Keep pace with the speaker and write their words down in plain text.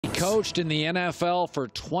coached in the NFL for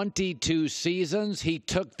 22 seasons. He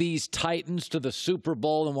took these Titans to the Super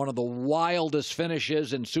Bowl in one of the wildest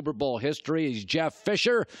finishes in Super Bowl history. He's Jeff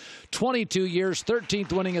Fisher, 22 years, 13th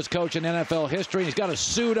winningest coach in NFL history. He's got a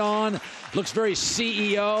suit on, looks very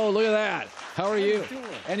CEO. Look at that. How are you?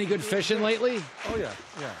 Any good fishing lately? Oh, yeah.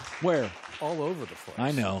 Where? All over the place.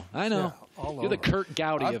 I know. Yeah, You're the Kurt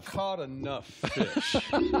Gowdy I've caught enough fish.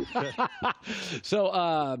 So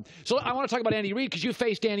I want to talk about Andy Reid because you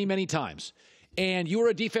faced Andy many times. And you were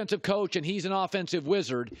a defensive coach, and he's an offensive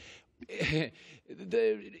wizard.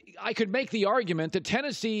 I could make the argument that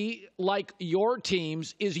Tennessee, like your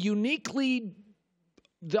teams, is uniquely –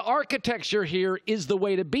 the architecture here is the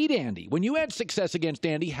way to beat Andy. When you had success against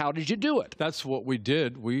Andy, how did you do it? That's what we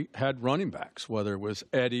did. We had running backs, whether it was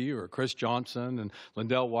Eddie or Chris Johnson and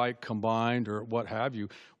Lindell White combined or what have you.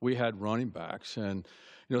 We had running backs. And,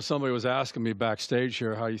 you know, somebody was asking me backstage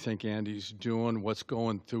here, how you think Andy's doing, what's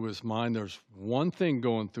going through his mind. There's one thing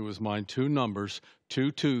going through his mind, two numbers,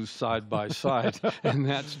 2 2s side by side, and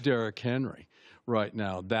that's Derrick Henry. Right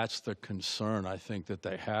now, that's the concern I think that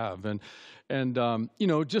they have, and you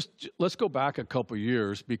know, just let's go back a couple of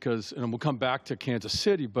years because, and we'll come back to Kansas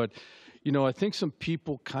City, but you know, I think some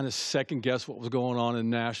people kind of second guess what was going on in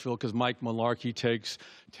Nashville because Mike Mularkey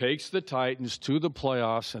takes the Titans to the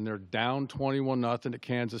playoffs and they're down 21-0 to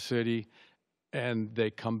Kansas City. And they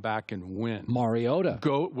come back and win.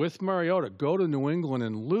 Go to New England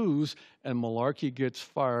and lose, and Mularkey gets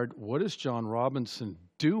fired. What is John Robinson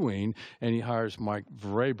doing? And he hires Mike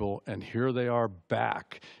Vrabel, and here they are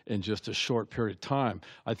back in just a short period of time.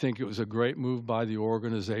 I think it was a great move by the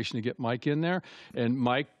organization to get Mike in there. And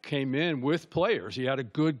Mike came in with players. He had a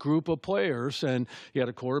good group of players, and he had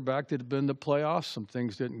a quarterback that had been in the playoffs. Some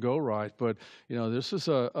things didn't go right. But, you know, this is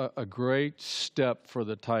a great step for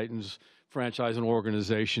the Titans franchise and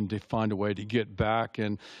organization to find a way to get back,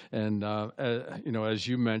 and you know, as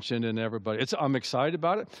you mentioned, and everybody, I'm excited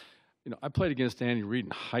about it. You know, I played against Andy Reid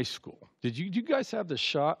in high school. Did you guys have the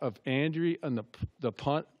shot of Andy and the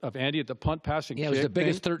punt of Andy at the punt passing? Yeah, it was the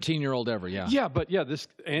biggest 13-year-old ever. Yeah. Yeah, but yeah, this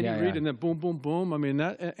Andy Reid and then boom, boom, boom. I mean,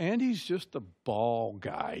 that Andy's just a ball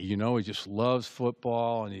guy. You know, he just loves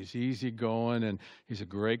football and he's easygoing and he's a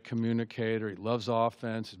great communicator. He loves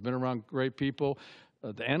offense. He's been around great people.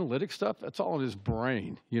 The analytic stuff, that's all in his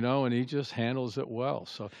brain, you know, and he just handles it well.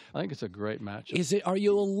 So I think it's a great matchup. Are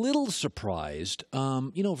you a little surprised?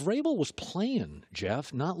 You know, Vrabel was playing,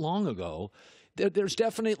 Jeff, not long ago. There's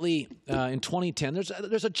definitely in 2010.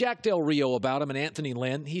 There's a Jack Del Rio about him and Anthony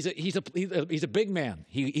Lynn. He's a big man.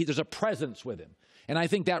 There's a presence with him. And I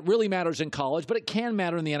think that really matters in college, but it can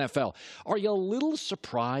matter in the NFL. Are you a little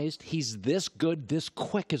surprised he's this good, this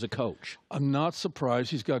quick as a coach? I'm not surprised.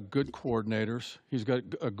 He's got good coordinators. He's got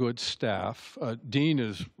a good staff. Dean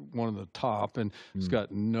is one of the top, and he's got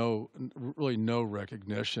really no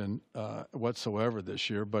recognition whatsoever this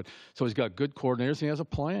year. But so he's got good coordinators. And he has a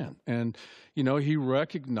plan, and you know, he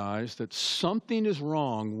recognized that something is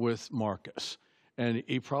wrong with Marcus, and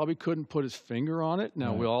he probably couldn't put his finger on it.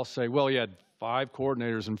 Now we all say, well, he had 5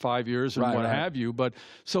 coordinators in 5 years and what have you. But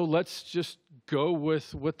so let's just go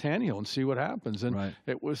with Tannehill and see what happens. And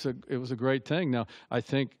it was a great thing. Now, I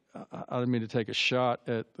think I don't mean to take a shot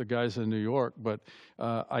at the guys in New York, but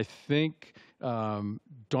I think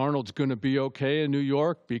Darnold's going to be okay in New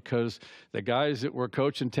York because the guys that were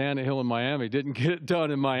coaching Tannehill in Miami didn't get it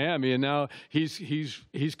done in Miami, and now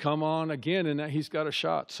he's come on again, and he's got a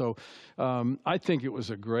shot. So I think it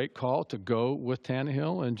was a great call to go with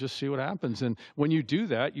Tannehill and just see what happens. And when you do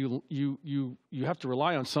that, you have to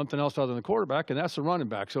rely on something else other than the quarterback, and that's the running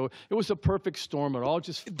back. So it was a perfect storm. It all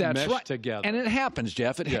just meshed together. And it happens,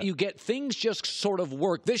 Jeff. You get things just sort of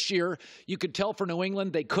work. This year, you could tell for New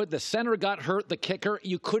England, the center got hurt, the kicker,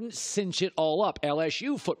 you couldn't cinch it all up.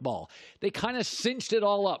 LSU football, they kind of cinched it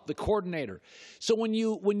all up, the coordinator. So when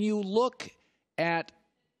you look at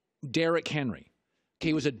Derrick Henry, okay,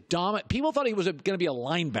 he was a dominant. People thought he was going to be a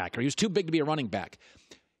linebacker. He was too big to be a running back.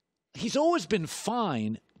 He's always been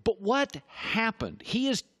fine, but what happened?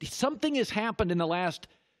 Something has happened in the last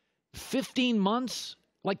 15 months.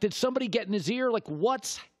 Like, did somebody get in his ear? Like,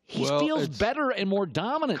 he feels better and more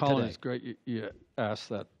dominant Colin, today. It's great you asked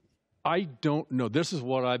that. I don't know. This is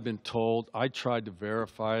what I've been told. I tried to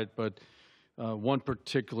verify it, but one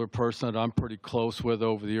particular person that I'm pretty close with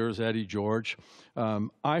over the years, Eddie George,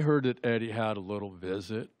 I heard that Eddie had a little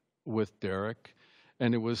visit with Derrick,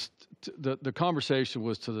 and it was the conversation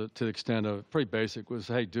was to the extent of pretty basic was,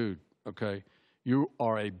 hey, dude, okay, you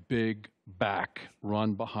are a big back,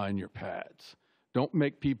 run behind your pads. Don't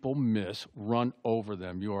make people miss. Run over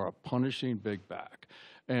them. You are a punishing big back.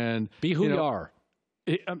 And be who you are.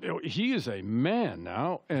 He is a man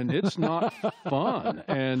now, and it's not fun.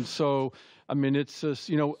 And so, I mean, it's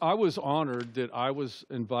just, I was honored that I was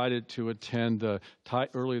invited to attend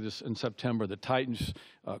early in September, the Titans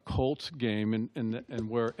Colts game, and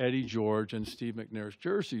where Eddie George and Steve McNair's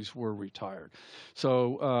jerseys were retired.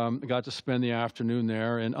 So I got to spend the afternoon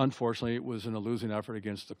there, and unfortunately, it was in a losing effort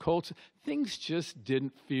against the Colts. Things just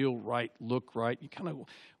didn't feel right, look right. You kind of,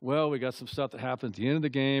 we got some stuff that happened at the end of the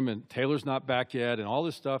game, and Taylor's not back yet, and all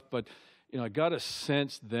this stuff. But, I got a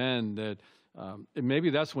sense then that maybe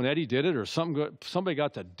that's when Eddie did it, or somebody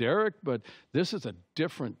got to Derek, but this is a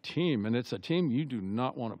different team, and it's a team you do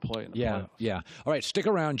not want to play in the playoffs. Yeah. All right, stick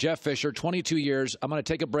around. Jeff Fisher, 22 years. I'm going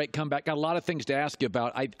to take a break, come back. Got a lot of things to ask you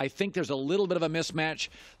about. I think there's a little bit of a mismatch.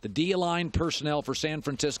 The D-line personnel for San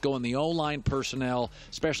Francisco and the O-line personnel,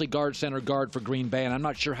 especially guard, center, guard for Green Bay, and I'm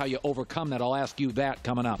not sure how you overcome that. I'll ask you that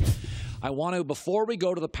coming up. Before we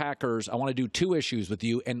go to the Packers, I want to do two issues with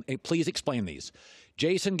you, and please explain these.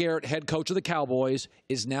 Jason Garrett, head coach of the Cowboys,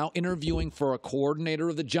 is now interviewing for a coordinator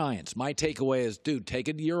of the Giants. My takeaway is, dude, take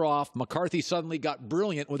a year off. McCarthy suddenly got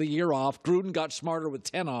brilliant with a year off. Gruden got smarter with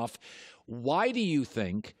 10 off. Why do you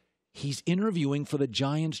think he's interviewing for the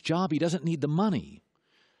Giants job? He doesn't need the money.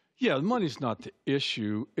 Yeah, the money's not the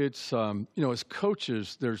issue. It's, as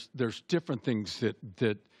coaches, there's different things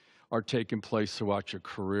that are taking place throughout your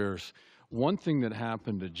careers. One thing that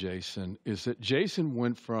happened to Jason is that Jason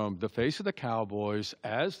went from the face of the Cowboys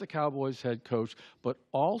as the Cowboys head coach, but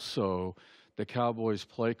also the Cowboys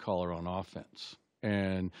play caller on offense.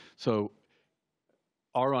 And so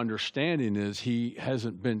our understanding is he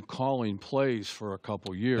hasn't been calling plays for a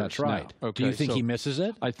couple years. That's right. Now. Okay, do you think he misses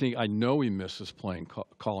it? I know he misses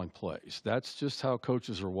calling plays. That's just how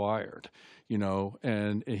coaches are wired.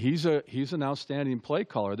 And he's an outstanding play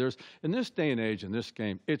caller. In this day and age, in this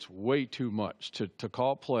game, it's way too much to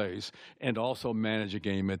call plays and also manage a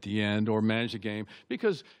game at the end or manage a game,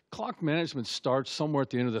 because clock management starts somewhere at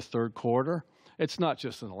the end of the third quarter. It's not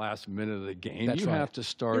just in the last minute of the game. That's you right. have to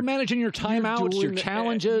start. You're managing your timeouts, your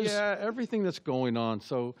challenges. Yeah, everything that's going on.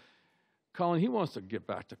 So Colin, he wants to get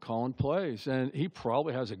back to calling plays, and he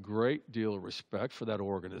probably has a great deal of respect for that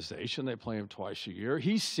organization. They play him twice a year.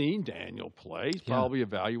 He's seen Daniel play. He's probably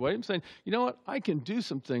evaluated him, saying, you know what, I can do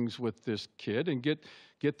some things with this kid and get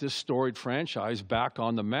this storied franchise back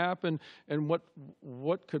on the map, and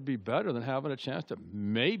what could be better than having a chance to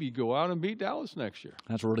maybe go out and beat Dallas next year?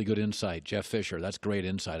 That's really good insight, Jeff Fisher. That's great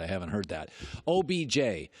insight. I haven't heard that.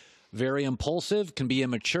 OBJ, very impulsive, can be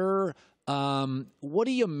immature. What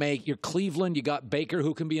do you make? You're Cleveland. You got Baker,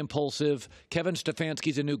 who can be impulsive. Kevin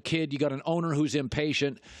Stefanski's a new kid. You got an owner who's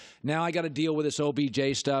impatient. Now I got to deal with this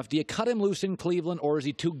OBJ stuff. Do you cut him loose in Cleveland, or is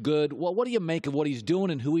he too good? Well, what do you make of what he's doing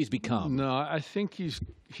and who he's become? No, I think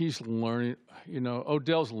he's learning.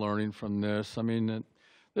 Odell's learning from this. I mean,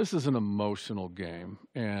 this is an emotional game,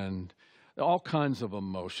 and all kinds of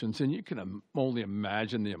emotions, and you can only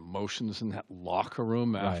imagine the emotions in that locker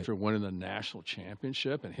room after winning the national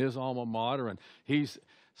championship and his alma mater, and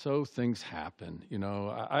so things happen.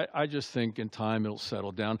 I just think in time it'll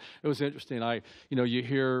settle down. It was interesting. You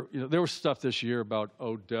hear, there was stuff this year about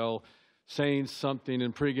Odell saying something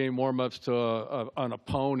in pregame warm-ups to an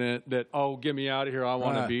opponent that, oh, get me out of here, I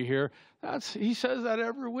want to be here. He says that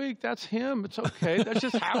every week. That's him. It's okay. That's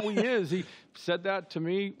just how he is. He said that to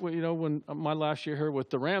me, when my last year here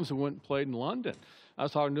with the Rams, we went and played in London. I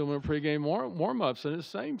was talking to him in pregame warm-ups, and the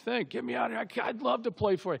same thing. Get me out of here. I'd love to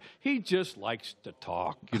play for you. He just likes to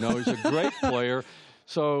talk. He's a great player.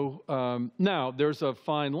 So now there's a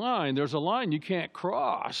fine line. There's a line you can't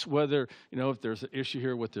cross, whether, if there's an issue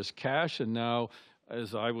here with this cash, and now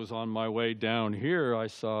as I was on my way down here, I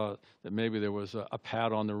saw that maybe there was a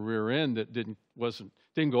pad on the rear end that didn't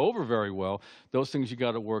go over very well. Those things you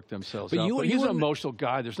got to work themselves out. But he's an emotional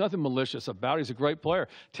guy. There's nothing malicious about it. He's a great player.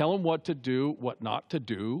 Tell him what to do, what not to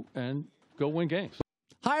do, and go win games.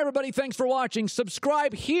 Hi, everybody. Thanks for watching.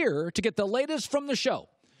 Subscribe here to get the latest from the show.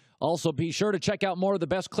 Also, be sure to check out more of the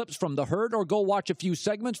best clips from The Herd, or go watch a few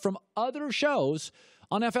segments from other shows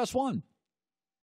on FS1.